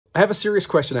I have a serious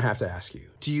question I have to ask you.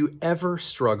 Do you ever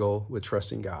struggle with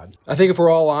trusting God? I think if we're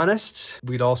all honest,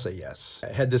 we'd all say yes.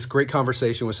 I had this great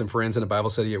conversation with some friends in a Bible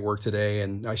study at work today,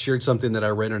 and I shared something that I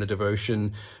read in a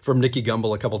devotion from Nikki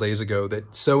Gumbel a couple days ago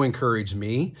that so encouraged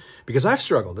me, because I've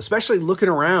struggled, especially looking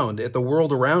around at the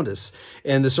world around us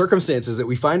and the circumstances that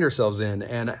we find ourselves in.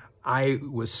 And I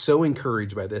was so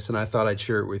encouraged by this, and I thought I'd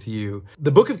share it with you.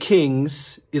 The book of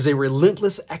Kings is a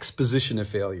relentless exposition of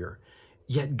failure.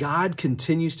 Yet God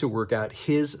continues to work out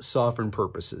his sovereign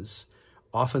purposes,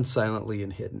 often silently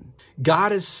and hidden.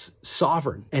 God is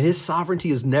sovereign, and his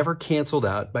sovereignty is never canceled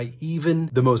out by even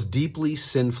the most deeply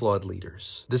sin-flawed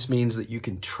leaders. This means that you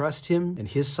can trust him and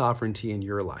his sovereignty in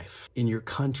your life, in your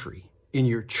country, in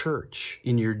your church,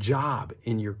 in your job,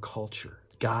 in your culture.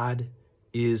 God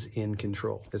is in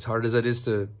control. As hard as it is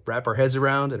to wrap our heads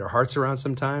around and our hearts around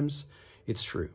sometimes, it's true.